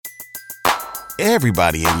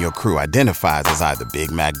Everybody in your crew identifies as either Big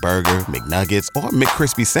Mac Burger, McNuggets, or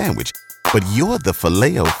McCrispy Sandwich. But you're the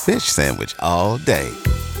Filet-O-Fish Sandwich all day.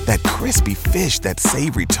 That crispy fish, that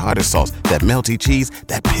savory tartar sauce, that melty cheese,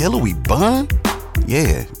 that pillowy bun.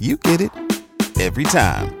 Yeah, you get it. Every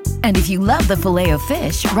time. And if you love the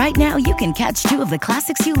Filet-O-Fish, right now you can catch two of the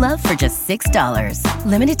classics you love for just $6.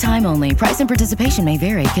 Limited time only. Price and participation may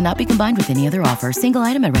vary. Cannot be combined with any other offer. Single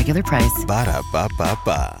item at regular price.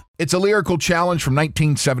 Ba-da-ba-ba-ba. It's a lyrical challenge from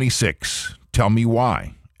 1976. Tell me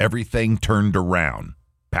why. Everything turned around.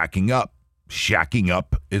 Packing up, shacking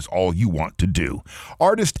up is all you want to do.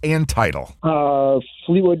 Artist and title.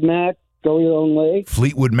 Fleetwood Mac, Go Your Own Way.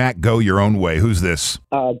 Fleetwood Mac, Go Your Own Way. Who's this?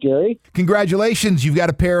 Gary. Congratulations. You've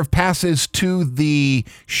got a pair of passes to the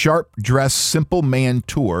Sharp Dress Simple Man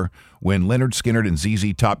Tour when Leonard Skinner and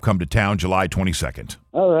ZZ Top come to town July 22nd.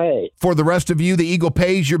 All right. For the rest of you, the Eagle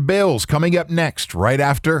pays your bills. Coming up next, right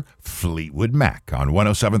after Fleetwood Mac on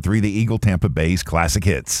 107.3 The Eagle, Tampa Bay's Classic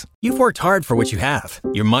Hits. You've worked hard for what you have.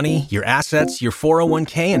 Your money, your assets, your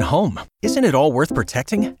 401k, and home. Isn't it all worth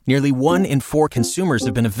protecting? Nearly 1 in 4 consumers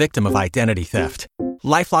have been a victim of identity theft.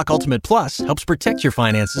 LifeLock Ultimate Plus helps protect your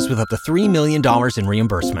finances with up to $3 million in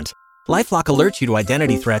reimbursement. LifeLock alerts you to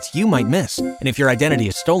identity threats you might miss. And if your identity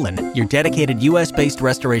is stolen, your dedicated U.S.-based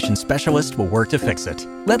restoration specialist will work to fix it.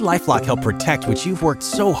 Let LifeLock help protect what you've worked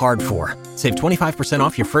so hard for. Save 25%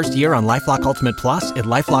 off your first year on LifeLock Ultimate Plus at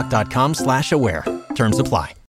LifeLock.com/aware. Terms apply.